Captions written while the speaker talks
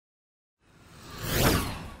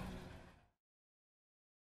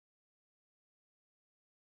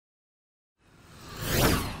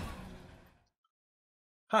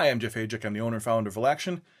Hi, I'm Jeff Ajak. I'm the owner and founder of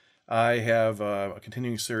Valaction. I have a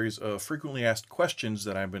continuing series of frequently asked questions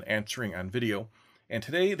that I've been answering on video. And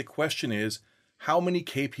today the question is, how many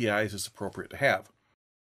KPIs is appropriate to have?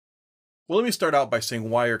 Well, let me start out by saying,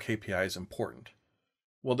 why are KPIs important?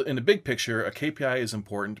 Well, in the big picture, a KPI is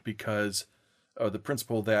important because of the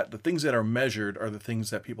principle that the things that are measured are the things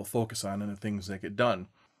that people focus on and the things that get done.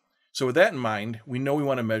 So with that in mind, we know we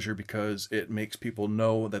want to measure because it makes people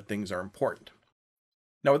know that things are important.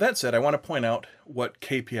 Now, with that said, I want to point out what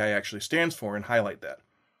KPI actually stands for and highlight that.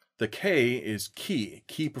 The K is key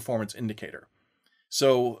performance indicator.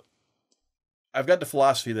 So I've got the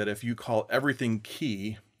philosophy that if you call everything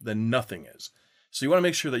key, then nothing is. So you want to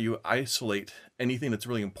make sure that you isolate anything that's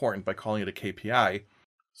really important by calling it a KPI.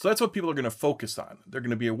 So that's what people are going to focus on. They're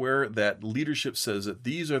going to be aware that leadership says that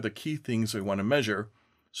these are the key things we want to measure,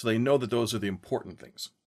 so they know that those are the important things.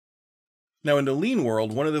 Now, in the lean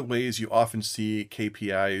world, one of the ways you often see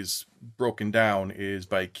KPIs broken down is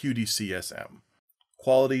by QDCSM: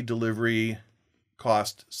 quality, delivery,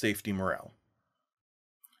 cost, safety, morale.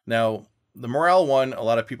 Now, the morale one, a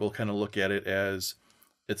lot of people kind of look at it as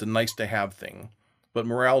it's a nice to have thing, but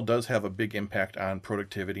morale does have a big impact on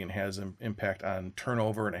productivity and has an impact on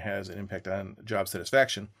turnover, and it has an impact on job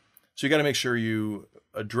satisfaction. So you got to make sure you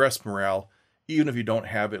address morale, even if you don't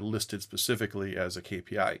have it listed specifically as a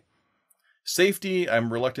KPI. Safety,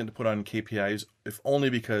 I'm reluctant to put on KPIs, if only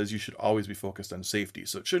because you should always be focused on safety.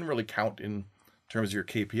 So it shouldn't really count in terms of your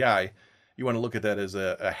KPI. You want to look at that as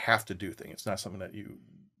a have to do thing. It's not something that you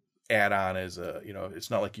add on as it's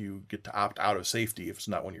not like you get to opt out of safety if it's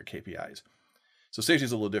not one of your KPIs. So safety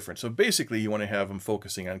is a little different. So basically you want to have them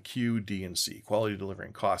focusing on Q, D, and C, quality, delivery,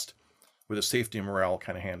 and cost, with the safety and morale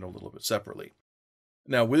kind of handled a little bit separately.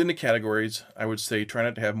 Now, within the categories, I would say try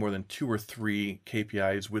not to have more than 2 or 3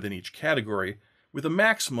 KPIs within each category, with a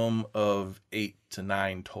maximum of 8 to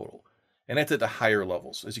 9 total. And that's at the higher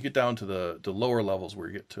levels. As you get down to the lower levels, where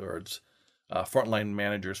you get towards frontline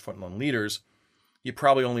managers, frontline leaders, you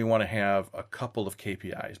probably only want to have a couple of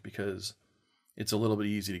KPIs, because it's a little bit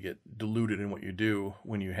easy to get diluted in what you do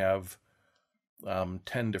when you have 10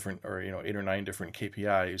 different, or 8 or 9 different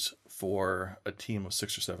KPIs for a team of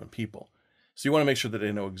 6 or 7 people. So you want to make sure that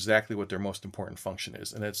they know exactly what their most important function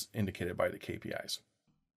is, and that's indicated by the KPIs.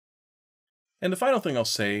 And the final thing I'll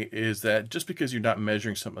say is that just because you're not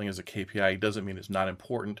measuring something as a KPI doesn't mean it's not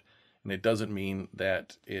important, and it doesn't mean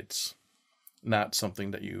that it's not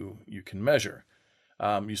something that you can measure.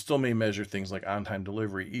 You still may measure things like on-time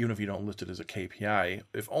delivery, even if you don't list it as a KPI,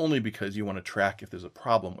 if only because you want to track if there's a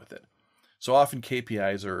problem with it. So often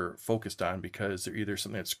KPIs are focused on because they're either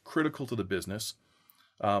something that's critical to the business,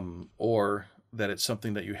 or that it's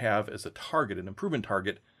something that you have as a target, an improvement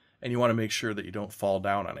target, and you want to make sure that you don't fall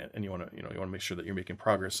down on it, and you want to make sure that you're making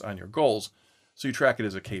progress on your goals, so you track it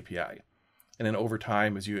as a KPI. And then over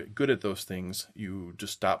time, as you get good at those things, you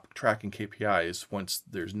just stop tracking KPIs once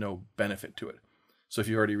there's no benefit to it. So if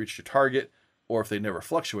you already reached your target, or if they never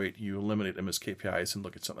fluctuate, you eliminate them as KPIs and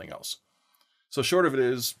look at something else. So short of it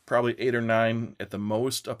is probably 8 or 9 at the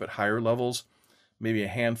most up at higher levels. Maybe a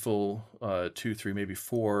handful, 2, 3, maybe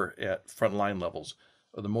 4 at frontline levels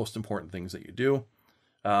are the most important things that you do.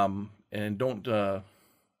 And don't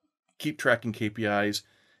keep tracking KPIs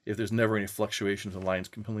if there's never any fluctuations. The line's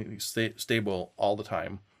completely stable all the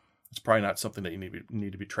time. It's probably not something that you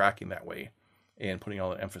need to be tracking that way and putting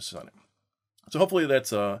all the emphasis on it. So hopefully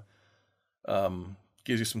that's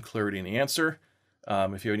gives you some clarity in the answer.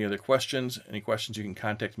 If you have any questions, you can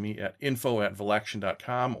contact me at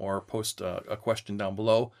info@valaction.com or post a question down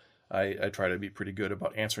below. I try to be pretty good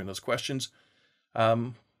about answering those questions.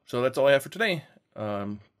 So that's all I have for today.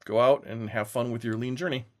 Go out and have fun with your lean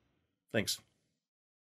journey. Thanks.